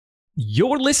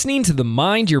You're listening to the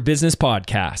Mind Your Business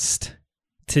podcast.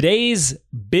 Today's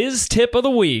biz tip of the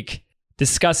week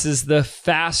discusses the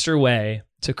faster way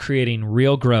to creating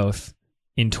real growth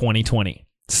in 2020.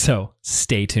 So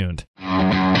stay tuned.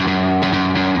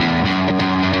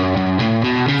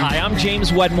 Hi, I'm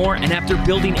James Wedmore, and after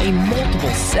building a multiple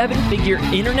seven-figure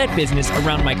internet business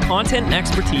around my content and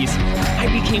expertise, I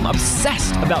became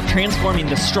obsessed about transforming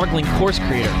the struggling course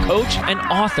creator, coach, and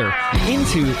author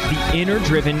into the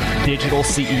inner-driven digital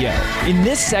CEO. In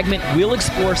this segment, we'll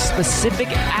explore specific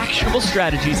actionable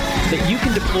strategies that you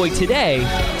can deploy today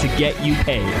to get you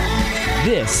paid.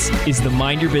 This is the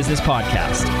Mind Your Business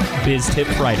podcast, Biz Tip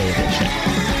Friday edition.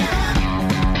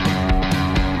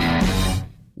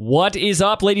 What is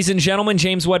up, ladies and gentlemen?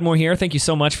 James Wedmore here. Thank you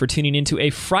so much for tuning into a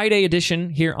Friday edition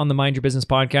here on the Mind Your Business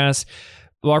podcast.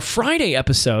 Our Friday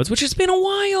episodes, which has been a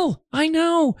while, I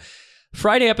know.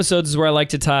 Friday episodes is where I like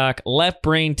to talk left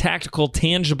brain, tactical,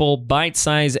 tangible,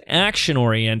 bite-sized,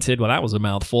 action-oriented, well, that was a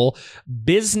mouthful,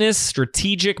 business,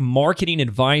 strategic, marketing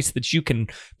advice that you can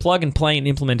plug and play and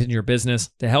implement in your business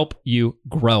to help you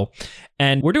grow.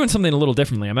 And we're doing something a little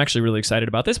differently. I'm actually really excited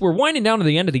about this. We're winding down to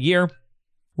the end of the year.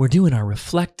 We're doing our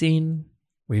reflecting.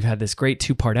 We've had this great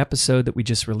 2-part episode that we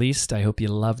just released. I hope you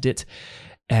loved it.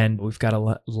 And we've got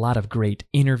a lot of great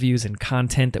interviews and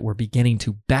content that we're beginning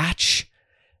to batch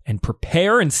and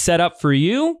prepare and set up for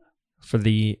you for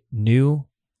the new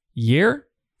year.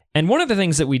 And one of the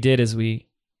things that we did is we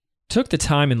took the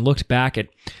time and looked back at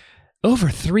over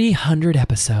 300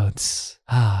 episodes.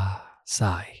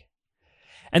 Sigh.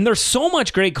 And there's so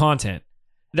much great content.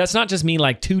 That's not just me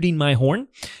like tooting my horn.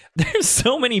 There's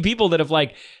so many people that have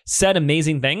like said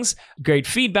amazing things, great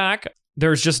feedback.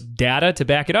 There's just data to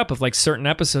back it up of like certain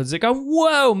episodes that go,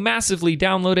 whoa, massively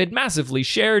downloaded, massively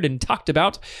shared and talked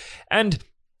about. And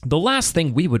the last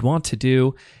thing we would want to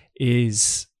do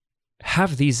is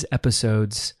have these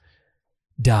episodes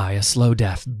die a slow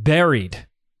death, buried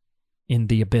in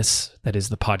the abyss that is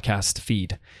the podcast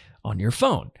feed on your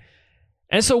phone.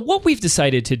 And so what we've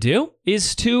decided to do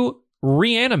is to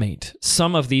reanimate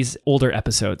some of these older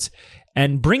episodes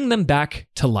and bring them back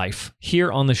to life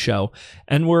here on the show.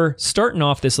 And we're starting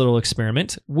off this little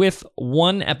experiment with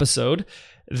one episode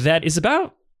that is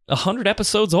about 100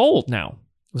 episodes old now.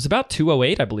 It was about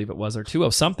 208, I believe it was, or 20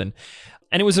 something.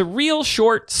 And it was a real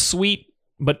short, sweet,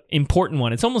 but important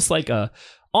one. It's almost like a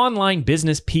online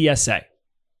business PSA.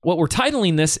 What we're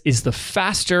titling this is The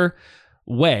Faster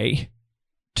Way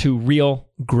to Real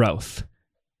Growth.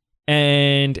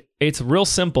 And it's real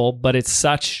simple, but it's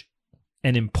such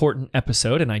an important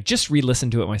episode. And I just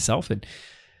re-listened to it myself and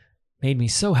made me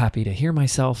so happy to hear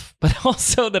myself, but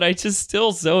also that I just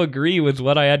still so agree with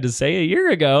what I had to say a year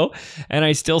ago. And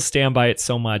I still stand by it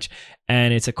so much.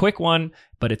 And it's a quick one,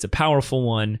 but it's a powerful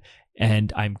one.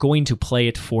 And I'm going to play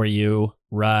it for you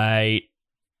right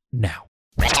now.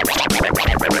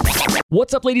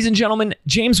 What's up, ladies and gentlemen?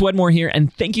 James Wedmore here,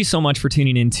 and thank you so much for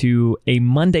tuning into a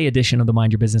Monday edition of the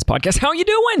Mind Your Business podcast. How you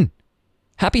doing?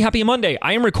 Happy Monday.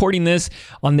 I am recording this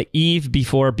on the eve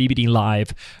before BBD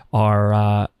Live,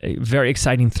 our very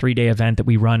exciting 3-day event that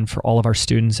we run for all of our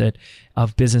students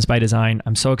of Business by Design.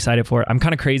 I'm so excited for it. I'm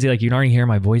kind of crazy. Like, you can already hear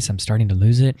my voice. I'm starting to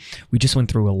lose it. We just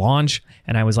went through a launch,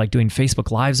 and I was like doing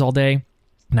Facebook Lives all day.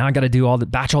 Now I got to do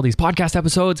batch all these podcast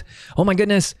episodes. Oh my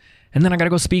goodness. And then I got to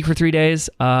go speak for 3 days.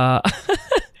 I'm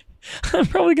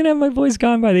probably going to have my voice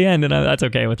gone by the end, and that's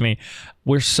okay with me.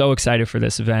 We're so excited for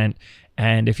this event.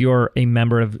 And if you're a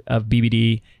member of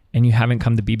BBD and you haven't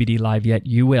come to BBD Live yet,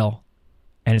 you will.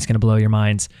 And it's going to blow your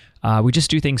minds. We just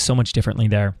do things so much differently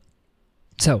there.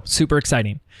 So super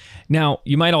exciting. Now,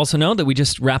 you might also know that we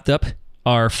just wrapped up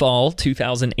our fall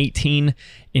 2018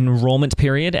 enrollment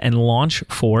period and launch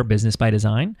for Business by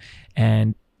Design.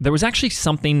 And there was actually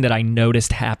something that I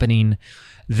noticed happening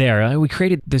there. We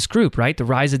created this group, right? The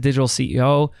Rise of Digital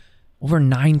CEO. Over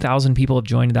 9,000 people have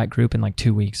joined that group in like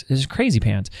 2 weeks. It's crazy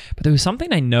pants. But there was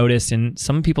something I noticed in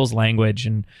some people's language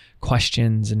and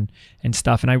questions and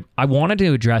stuff. And I wanted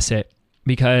to address it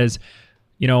because,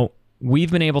 you know,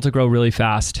 we've been able to grow really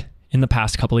fast in the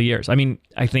past couple of years. I mean,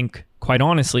 I think quite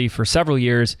honestly, for several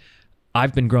years,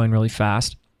 I've been growing really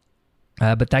fast.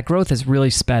 But that growth has really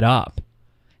sped up.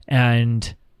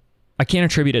 And I can't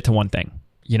attribute it to one thing.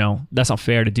 You know, that's not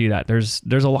fair to do that. There's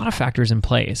a lot of factors in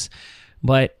place.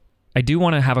 But I do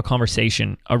want to have a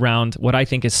conversation around what I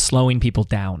think is slowing people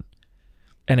down.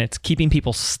 And it's keeping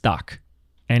people stuck.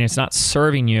 And it's not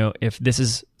serving you if this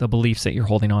is the beliefs that you're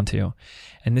holding on to.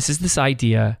 And this is this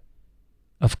idea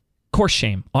of course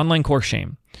shame, online course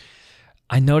shame.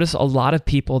 I notice a lot of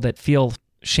people that feel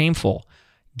shameful,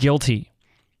 guilty,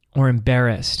 or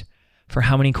embarrassed for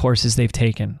how many courses they've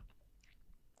taken.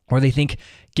 or they think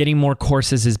getting more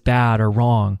courses is bad or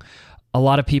wrong. A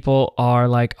lot of people are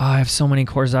like, oh, I have so many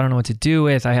courses, I don't know what to do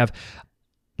with. A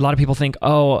lot of people think,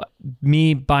 oh,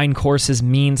 me buying courses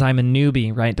means I'm a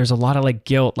newbie, right? There's a lot of like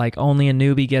guilt, like only a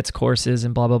newbie gets courses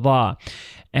and blah, blah, blah.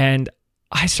 And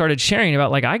I started sharing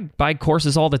about like, I buy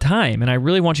courses all the time. And I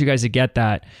really want you guys to get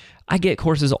that. I get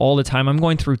courses all the time. I'm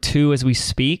going through 2 as we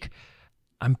speak.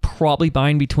 I'm probably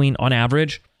buying between, on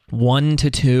average, 1 to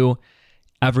 2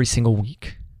 every single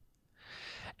week.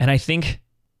 And I think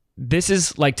this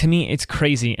is like, to me, it's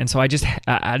crazy. And so I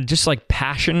just like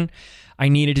passion, I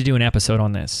needed to do an episode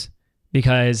on this,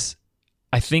 because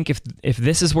I think if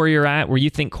this is where you're at, where you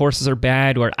think courses are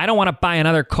bad, or I don't want to buy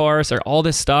another course or all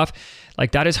this stuff,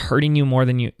 like that is hurting you more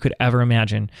than you could ever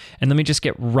imagine. And let me just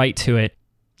get right to it.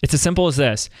 It's as simple as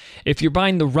this. If you're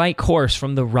buying the right course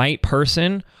from the right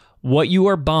person, what you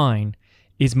are buying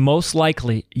is most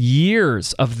likely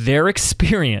years of their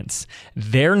experience,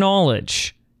 their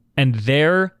knowledge, and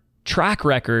their track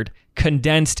record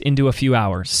condensed into a few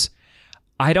hours.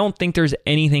 I don't think there's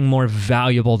anything more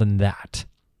valuable than that.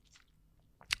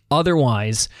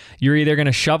 Otherwise, you're either going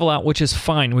to shovel out, which is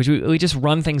fine, which we just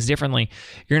run things differently.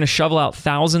 You're going to shovel out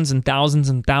thousands and thousands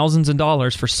and thousands of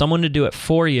dollars for someone to do it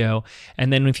for you.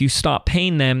 And then if you stop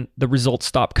paying them, the results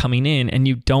stop coming in and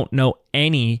you don't know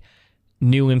any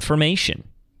new information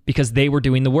because they were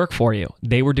doing the work for you.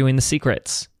 They were doing the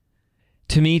secrets.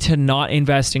 To me, to not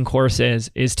invest in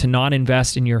courses is to not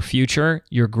invest in your future,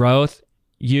 your growth,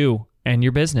 you and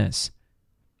your business.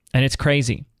 And it's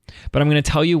crazy. But I'm going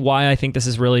to tell you why I think this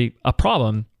is really a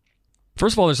problem.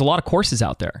 First of all, there's a lot of courses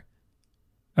out there.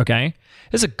 Okay?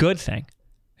 It's a good thing.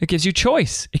 It gives you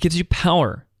choice. It gives you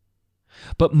power.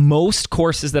 But most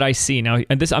courses that I see now,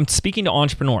 and this, I'm speaking to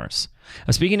entrepreneurs.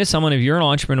 I'm speaking to someone, if you're an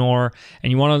entrepreneur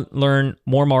and you want to learn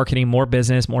more marketing, more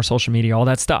business, more social media, all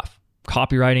that stuff,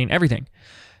 copywriting, everything.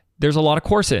 There's a lot of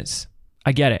courses.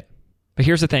 I get it. But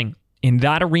here's the thing. In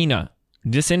that arena,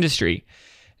 this industry,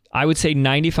 I would say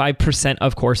 95%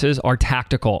 of courses are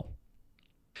tactical.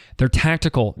 They're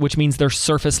tactical, which means they're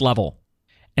surface level.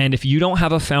 And if you don't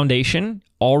have a foundation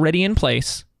already in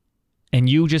place and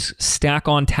you just stack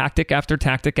on tactic after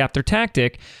tactic after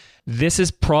tactic, this is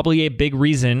probably a big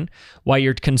reason why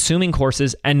you're consuming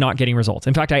courses and not getting results.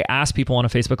 In fact, I ask people on a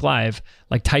Facebook Live,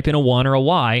 like type in a 1 or a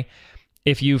Y,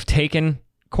 if you've taken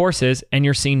courses and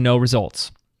you're seeing no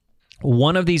results.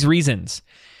 One of these reasons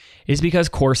is because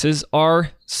courses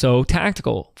are so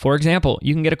tactical. For example,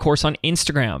 you can get a course on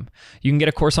Instagram. You can get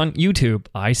a course on YouTube.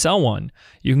 I sell one.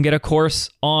 You can get a course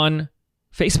on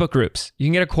Facebook groups. You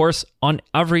can get a course on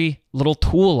every little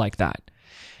tool like that.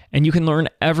 And you can learn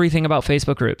everything about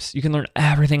Facebook groups. You can learn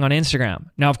everything on Instagram.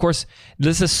 Now, of course,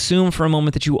 let's assume for a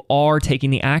moment that you are taking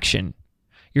the action.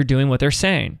 You're doing what they're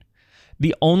saying.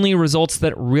 The only results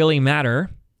that really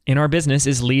matter in our business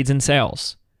is leads and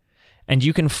sales. And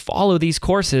you can follow these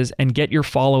courses and get your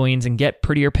followings and get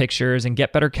prettier pictures and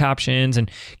get better captions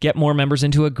and get more members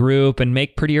into a group and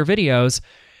make prettier videos.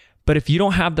 But if you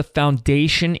don't have the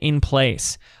foundation in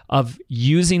place of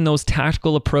using those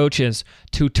tactical approaches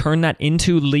to turn that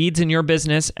into leads in your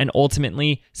business and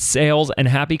ultimately sales and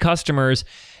happy customers,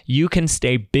 you can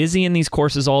stay busy in these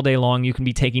courses all day long. You can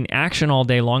be taking action all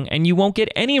day long and you won't get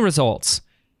any results.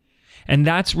 And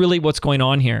that's really what's going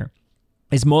on here.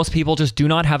 Is most people just do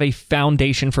not have a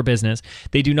foundation for business.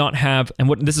 They do not have, and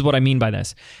this is what I mean by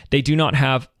this, they do not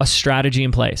have a strategy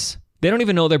in place. They don't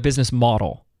even know their business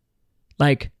model.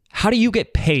 Like, how do you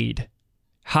get paid?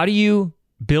 How do you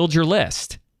build your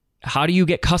list? How do you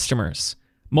get customers?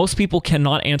 Most people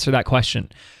cannot answer that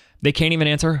question. They can't even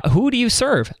answer, who do you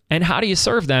serve? And how do you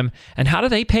serve them? And how do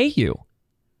they pay you?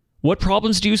 What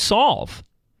problems do you solve?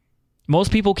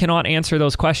 Most people cannot answer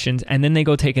those questions, and then they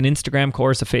go take an Instagram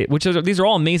course, these are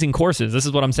all amazing courses. This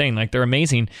is what I'm saying. Like, they're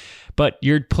amazing, but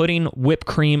you're putting whipped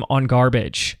cream on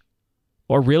garbage,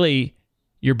 or really,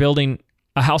 you're building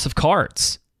a house of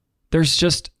cards. There's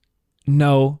just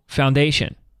no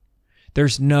foundation.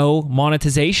 There's no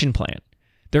monetization plan.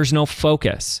 There's no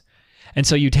focus. And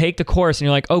so you take the course and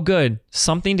you're like, oh, good,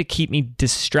 something to keep me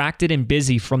distracted and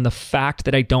busy from the fact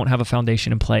that I don't have a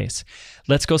foundation in place.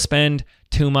 Let's go spend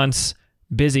 2 months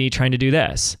busy trying to do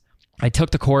this. I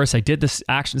took the course, I did the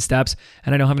action steps,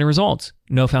 and I don't have any results.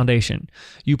 No foundation.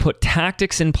 You put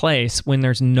tactics in place when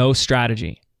there's no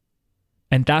strategy.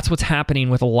 And that's what's happening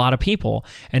with a lot of people.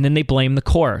 And then they blame the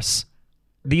course.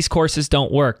 These courses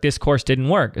don't work. This course didn't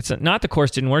work. It's not the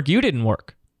course didn't work, you didn't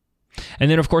work. And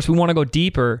then, of course, we want to go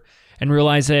deeper and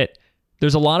realize that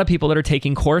there's a lot of people that are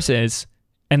taking courses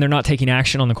and they're not taking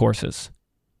action on the courses.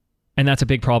 And that's a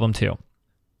big problem too.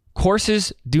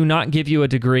 Courses do not give you a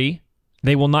degree.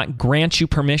 They will not grant you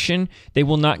permission. They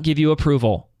will not give you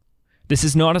approval. This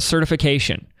is not a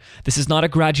certification. This is not a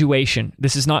graduation.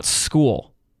 This is not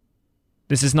school.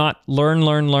 This is not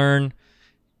learn,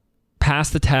 pass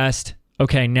the test.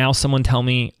 Okay, now someone tell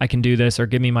me I can do this or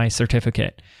give me my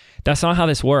certificate. That's not how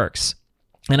this works.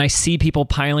 And I see people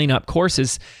piling up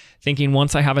courses thinking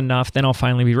once I have enough, then I'll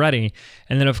finally be ready.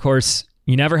 And then of course,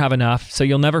 you never have enough, so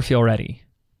you'll never feel ready.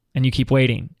 And you keep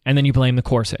waiting. And then you blame the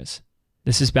courses.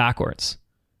 This is backwards.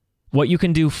 What you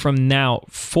can do from now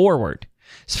forward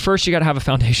is first you got to have a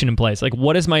foundation in place. Like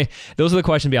those are the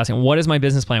questions to be asking. What is my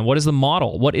business plan? What is the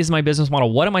model? What is my business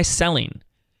model? What am I selling?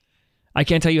 I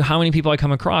can't tell you how many people I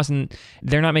come across and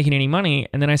they're not making any money.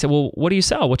 And then I say, well, what do you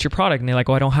sell? What's your product? And they're like,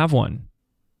 oh, I don't have one.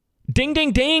 Ding,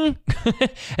 ding, ding.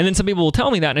 And then some people will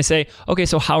tell me that and I say, okay,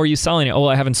 so how are you selling it? Oh, well,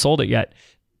 I haven't sold it yet.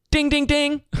 Ding, ding,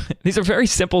 ding. These are very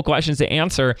simple questions to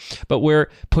answer, but we're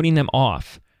putting them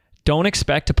off. Don't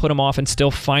expect to put them off and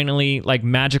still finally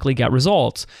magically get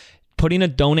results. Putting a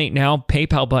donate now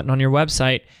PayPal button on your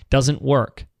website doesn't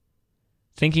work.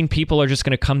 Thinking people are just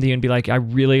going to come to you and be like, I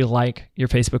really like your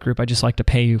Facebook group. I just like to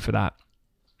pay you for that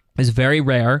is very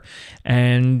rare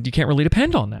and you can't really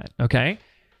depend on that, okay?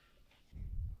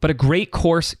 But a great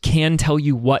course can tell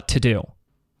you what to do.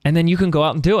 And then you can go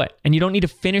out and do it. And you don't need to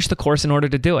finish the course in order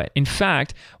to do it. In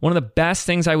fact, one of the best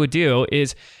things I would do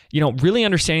is, really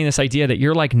understanding this idea that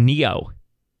you're like Neo.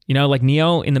 Like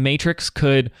Neo in the Matrix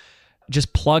could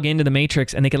just plug into the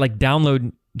Matrix and they could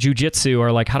download jujitsu or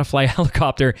how to fly a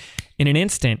helicopter in an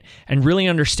instant, and really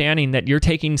understanding that you're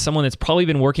taking someone that's probably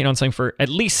been working on something for at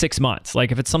least 6 months.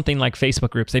 Like if it's something like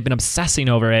Facebook groups, they've been obsessing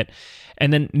over it.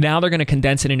 And then now they're going to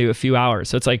condense it into a few hours.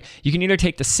 So it's you can either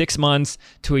take the 6 months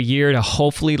to a year to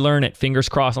hopefully learn it, fingers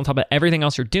crossed, on top of everything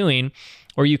else you're doing,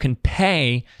 or you can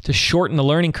pay to shorten the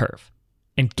learning curve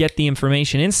and get the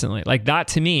information instantly. That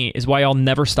to me is why I'll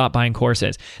never stop buying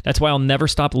courses. That's why I'll never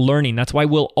stop learning. That's why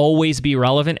we'll always be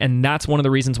relevant. And that's one of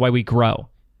the reasons why we grow.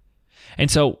 And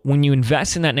so when you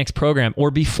invest in that next program,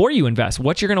 or before you invest,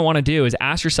 what you're going to want to do is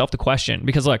ask yourself the question,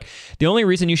 because look, the only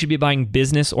reason you should be buying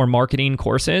business or marketing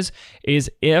courses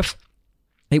is if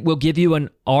it will give you an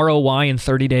ROI in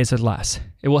 30 days or less.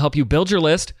 It will help you build your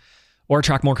list or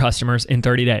attract more customers in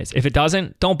 30 days. If it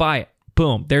doesn't, don't buy it.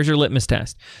 Boom, there's your litmus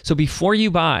test. So before you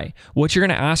buy, what you're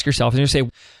going to ask yourself is you're going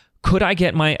to say, could I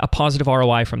get a positive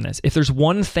ROI from this? If there's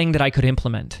one thing that I could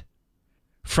implement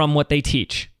from what they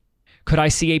teach, could I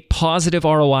see a positive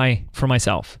ROI for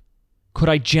myself? Could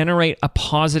I generate a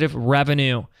positive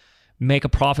revenue, make a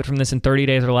profit from this in 30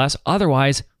 days or less?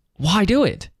 Otherwise, why do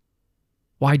it?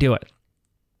 Why do it?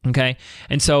 Okay.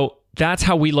 And so that's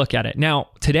how we look at it. Now,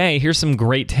 today, here's some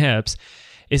great tips,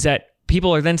 is that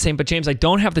people are then saying, but James, I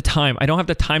don't have the time. I don't have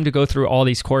the time to go through all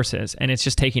these courses and it's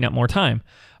just taking up more time.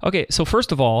 Okay. So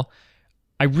first of all,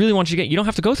 I really want you don't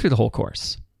have to go through the whole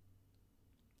course.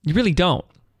 You really don't.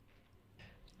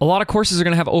 A lot of courses are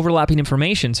going to have overlapping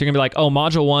information. So you're going to be like, oh,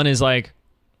 module 1 is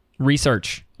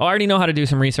research. Oh, I already know how to do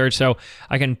some research, so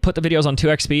I can put the videos on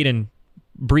 2x speed and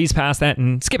breeze past that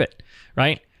and skip it,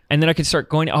 right? And then I can start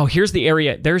going, oh, here's the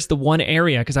area. There's the one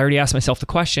area, because I already asked myself the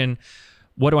question,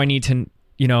 what do I need to,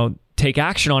 take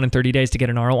action on in 30 days to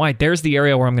get an ROI? There's the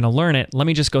area where I'm going to learn it. Let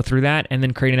me just go through that and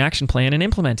then create an action plan and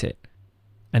implement it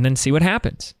and then see what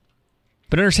happens.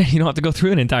 But understand, you don't have to go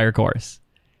through an entire course.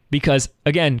 Because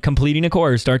again, completing a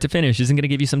course start to finish isn't going to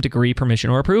give you some degree, permission,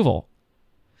 or approval.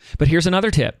 But here's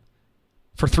another tip.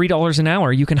 For $3 an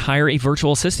hour, you can hire a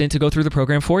virtual assistant to go through the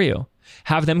program for you.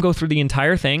 Have them go through the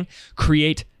entire thing,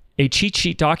 create a cheat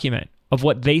sheet document of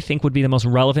what they think would be the most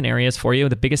relevant areas for you,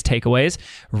 the biggest takeaways,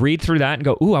 read through that and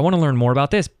go, ooh, I want to learn more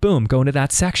about this. Boom, go into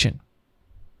that section.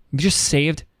 You just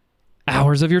saved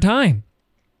hours of your time.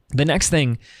 The next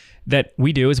thing that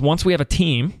we do is once we have a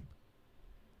team,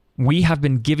 we have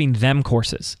been giving them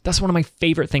courses. That's one of my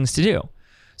favorite things to do.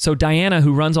 So Diana,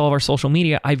 who runs all of our social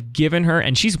media, I've given her,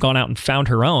 and she's gone out and found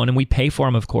her own, and we pay for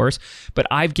them, of course, but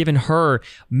I've given her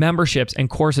memberships and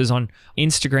courses on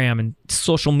Instagram and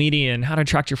social media and how to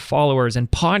attract your followers and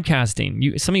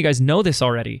podcasting. Some of you guys know this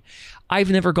already.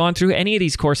 I've never gone through any of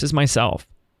these courses myself,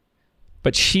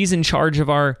 but she's in charge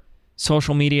of our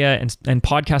social media and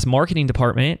podcast marketing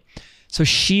department. So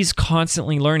she's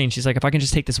constantly learning. She's like, if I can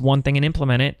just take this one thing and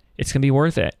implement it, it's going to be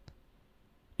worth it.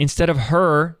 Instead of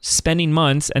her spending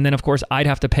months, and then of course I'd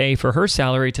have to pay for her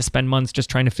salary to spend months just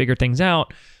trying to figure things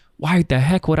out, why the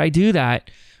heck would I do that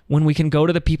when we can go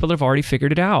to the people that have already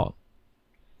figured it out?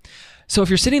 So if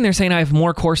you're sitting there saying, I have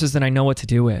more courses than I know what to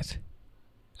do with,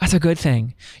 that's a good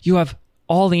thing. You have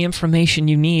all the information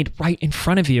you need right in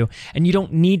front of you, and you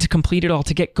don't need to complete it all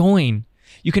to get going.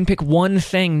 You can pick one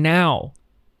thing now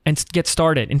and get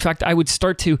started. In fact, I would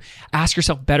start to ask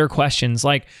yourself better questions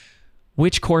like,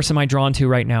 which course am I drawn to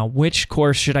right now? Which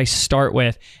course should I start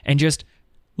with? And just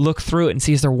look through it and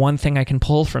see, is there one thing I can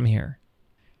pull from here?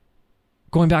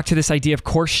 Going back to this idea of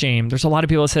course shame, there's a lot of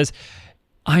people that says,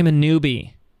 I'm a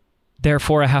newbie,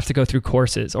 therefore I have to go through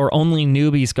courses, or only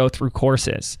newbies go through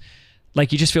courses.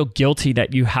 Like you just feel guilty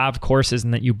that you have courses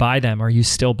and that you buy them or you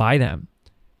still buy them.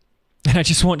 And I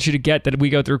just want you to get that we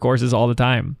go through courses all the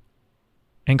time.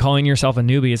 And calling yourself a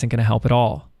newbie isn't going to help at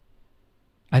all.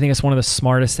 I think it's one of the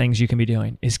smartest things you can be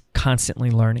doing is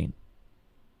constantly learning.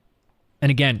 And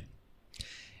again,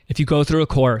 if you go through a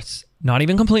course, not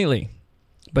even completely,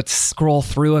 but scroll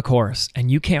through a course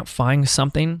and you can't find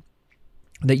something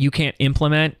that you can't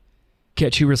implement,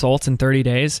 get you results in 30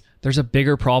 days, there's a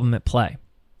bigger problem at play.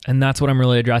 And that's what I'm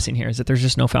really addressing here, is that there's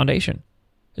just no foundation.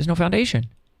 There's no foundation.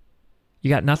 You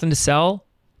got nothing to sell,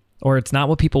 or it's not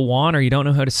what people want, or you don't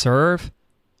know how to serve.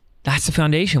 That's the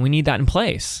foundation. We need that in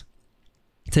place.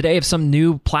 Today, if some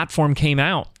new platform came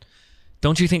out,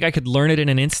 don't you think I could learn it in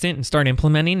an instant and start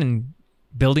implementing and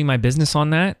building my business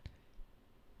on that?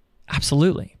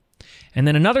 Absolutely. And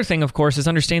then another thing, of course, is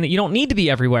understanding that you don't need to be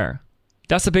everywhere.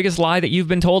 That's the biggest lie that you've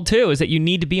been told too, is that you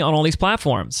need to be on all these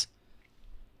platforms.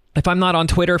 If I'm not on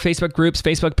Twitter, Facebook groups,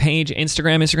 Facebook page,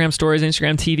 Instagram stories,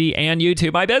 Instagram TV, and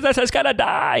YouTube, my business is going to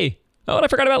die. Oh, and I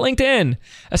forgot about LinkedIn.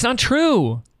 That's not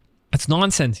true. That's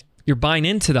nonsense. You're buying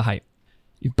into the hype.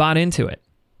 You've bought into it.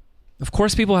 Of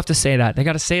course, people have to say that. They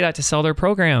got to say that to sell their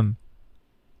program.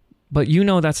 But you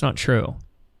know that's not true.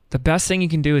 The best thing you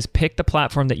can do is pick the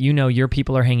platform that you know your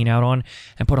people are hanging out on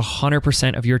and put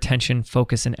 100% of your attention,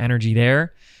 focus, and energy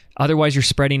there. Otherwise, you're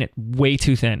spreading it way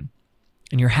too thin.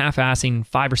 And you're half-assing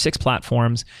 5 or 6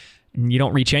 platforms, and you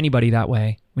don't reach anybody that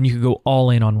way when you could go all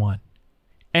in on one.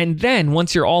 And then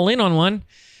once you're all in on one,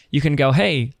 you can go,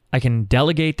 hey, I can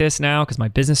delegate this now because my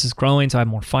business is growing, so I have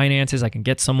more finances. I can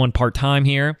get someone part-time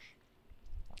here,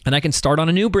 and I can start on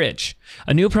a new bridge,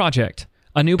 a new project,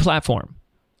 a new platform,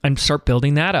 and start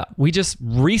building that up. We just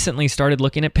recently started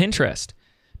looking at Pinterest.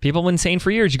 People have been saying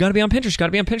for years, you got to be on Pinterest, you got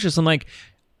to be on Pinterest. I'm like,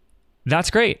 that's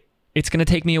great. It's going to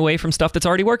take me away from stuff that's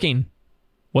already working.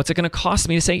 What's it going to cost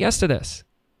me to say yes to this?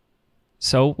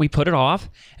 So we put it off.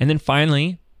 And then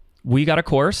finally, we got a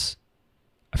course.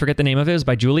 I forget the name of it. It was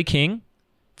by Julie King,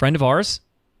 friend of ours,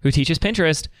 who teaches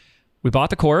Pinterest. We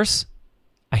bought the course.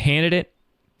 I handed it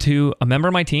to a member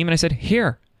of my team and I said,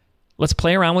 here, let's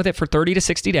play around with it for 30 to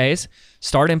 60 days.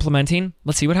 Start implementing.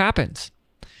 Let's see what happens.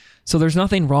 So there's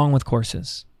nothing wrong with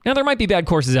courses. Now, there might be bad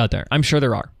courses out there. I'm sure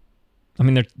there are. I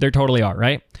mean, there totally are,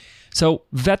 right? So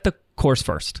vet the course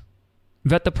first.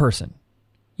 Vet the person.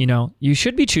 You know, you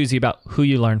should be choosy about who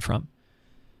you learn from.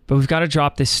 But we've got to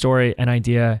drop this story and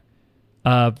idea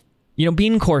of,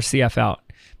 being course the F out.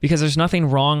 Because there's nothing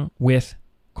wrong with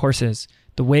courses.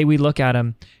 The way we look at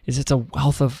them is it's a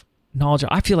wealth of knowledge.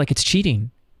 I feel like it's cheating.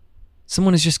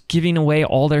 Someone is just giving away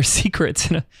all their secrets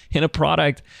in a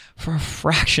product for a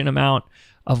fraction amount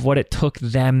of what it took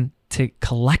them to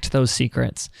collect those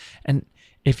secrets. And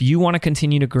if you want to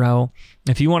continue to grow,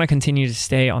 if you want to continue to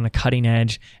stay on the cutting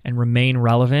edge and remain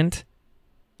relevant,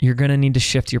 you're going to need to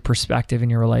shift your perspective in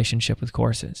your relationship with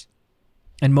courses.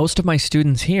 And most of my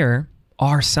students here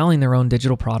are selling their own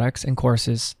digital products and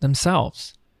courses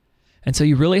themselves. And so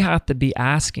you really have to be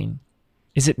asking,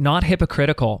 is it not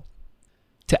hypocritical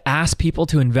to ask people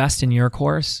to invest in your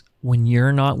course when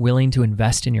you're not willing to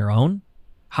invest in your own?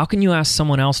 How can you ask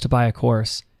someone else to buy a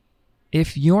course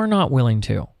if you're not willing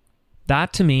to?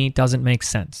 That to me doesn't make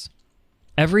sense.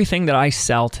 Everything that I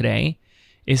sell today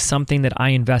is something that I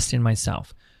invest in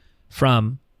myself,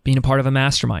 from being a part of a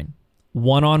mastermind,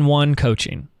 one-on-one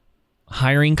coaching,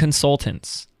 hiring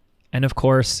consultants, and of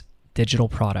course, digital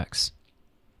products.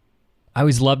 I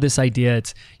always love this idea.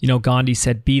 It's, Gandhi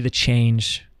said, be the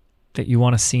change that you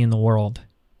want to see in the world.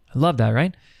 I love that,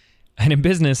 right? And in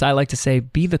business, I like to say,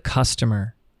 be the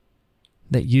customer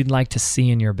that you'd like to see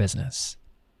in your business.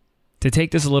 To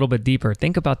take this a little bit deeper,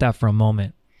 think about that for a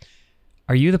moment.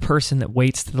 Are you the person that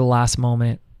waits to the last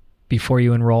moment before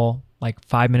you enroll, like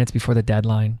 5 minutes before the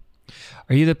deadline?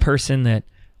 Are you the person that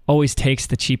always takes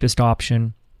the cheapest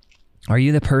option? Are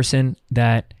you the person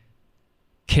that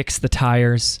kicks the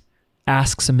tires,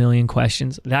 asks a million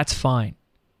questions? That's fine.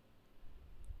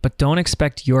 But don't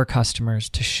expect your customers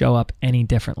to show up any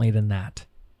differently than that.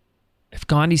 If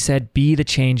Gandhi said, be the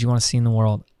change you want to see in the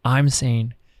world, I'm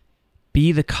saying,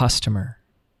 be the customer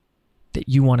that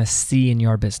you want to see in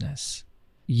your business.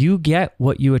 You get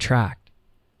what you attract.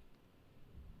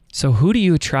 So who do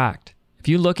you attract? If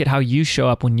you look at how you show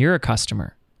up when you're a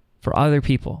customer for other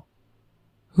people,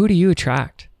 who do you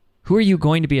attract? Who are you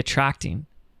going to be attracting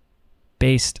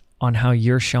based on how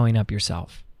you're showing up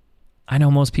yourself. I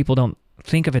know most people don't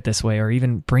think of it this way or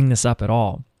even bring this up at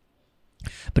all.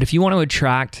 But if you want to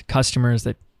attract customers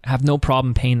that have no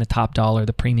problem paying the top dollar,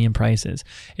 the premium prices,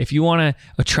 if you want to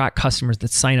attract customers that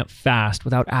sign up fast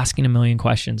without asking a million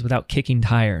questions, without kicking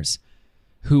tires,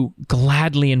 who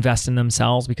gladly invest in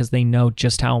themselves because they know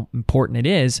just how important it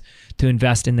is to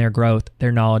invest in their growth,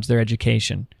 their knowledge, their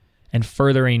education, and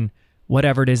furthering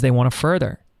whatever it is they want to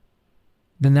further,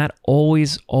 then that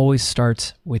always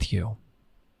starts with you.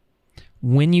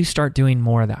 When you start doing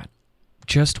more of that,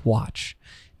 just watch.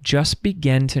 Just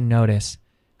begin to notice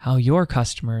how your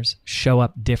customers show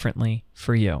up differently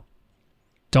for you.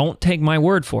 Don't take my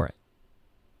word for it.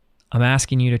 I'm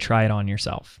asking you to try it on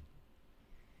yourself.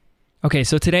 Okay,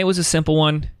 so today was a simple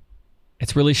one.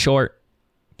 It's really short.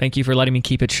 Thank you for letting me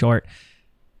keep it short.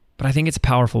 But I think it's a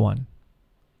powerful one.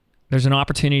 There's an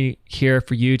opportunity here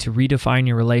for you to redefine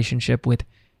your relationship with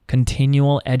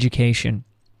continual education.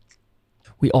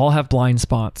 We all have blind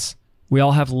spots. We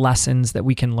all have lessons that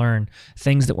we can learn,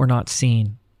 things that we're not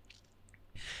seeing.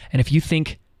 And if you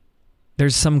think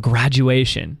there's some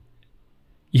graduation,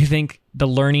 you think the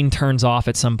learning turns off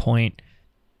at some point,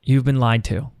 you've been lied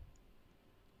to.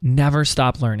 Never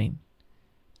stop learning.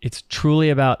 It's truly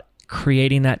about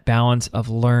creating that balance of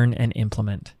learn and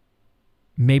implement.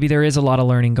 Maybe there is a lot of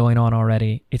learning going on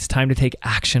already. It's time to take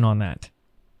action on that.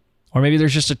 Or maybe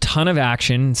there's just a ton of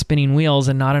action and spinning wheels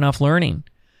and not enough learning.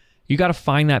 You got to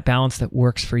find that balance that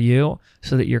works for you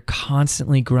so that you're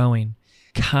constantly growing,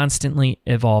 constantly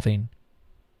evolving.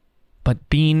 But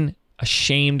being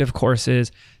ashamed of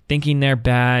courses, thinking they're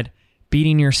bad,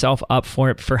 beating yourself up for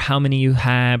it for how many you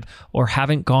have or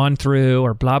haven't gone through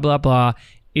or blah, blah, blah,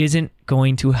 isn't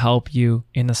going to help you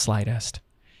in the slightest.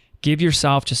 Give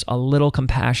yourself just a little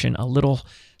compassion, a little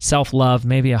self-love,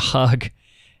 maybe a hug,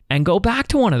 and go back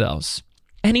to one of those,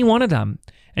 any one of them,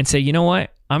 and say, you know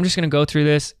what? I'm just going to go through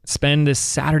this, spend this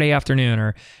Saturday afternoon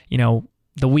or,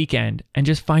 the weekend, and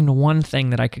just find one thing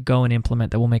that I could go and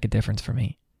implement that will make a difference for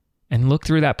me. And look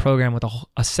through that program with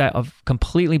a set of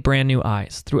completely brand new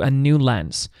eyes, through a new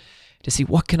lens, to see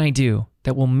what can I do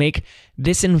that will make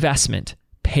this investment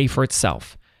pay for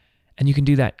itself. And you can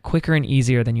do that quicker and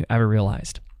easier than you ever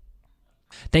realized.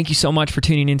 Thank you so much for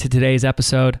tuning into today's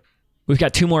episode. We've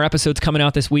got 2 more episodes coming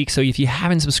out this week, so if you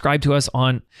haven't subscribed to us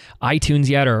on iTunes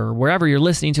yet or wherever you're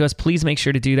listening to us, please make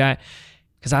sure to do that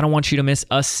because I don't want you to miss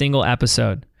a single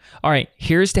episode. All right,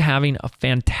 here's to having a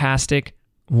fantastic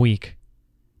week.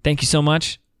 Thank you so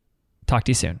much. Talk to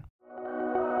you soon.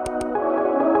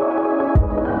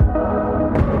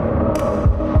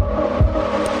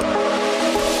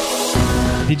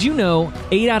 Did you know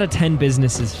 8 out of 10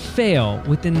 businesses fail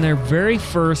within their very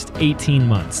first 18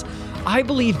 months? I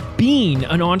believe being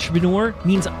an entrepreneur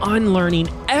means unlearning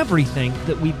everything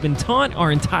that we've been taught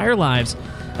our entire lives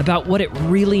about what it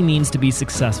really means to be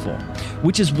successful,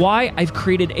 which is why I've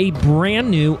created a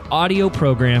brand new audio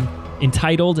program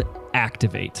entitled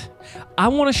Activate. I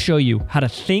want to show you how to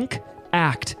think,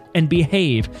 act, and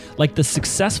behave like the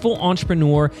successful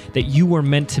entrepreneur that you were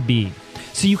meant to be,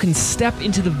 so you can step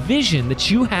into the vision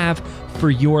that you have for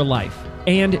your life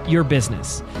and your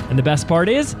business. And the best part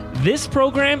is, this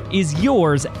program is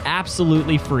yours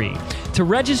absolutely free. To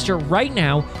register right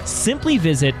now, simply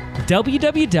visit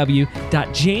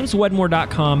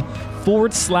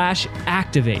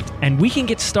www.jameswedmore.com/activate, and we can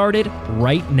get started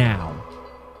right now.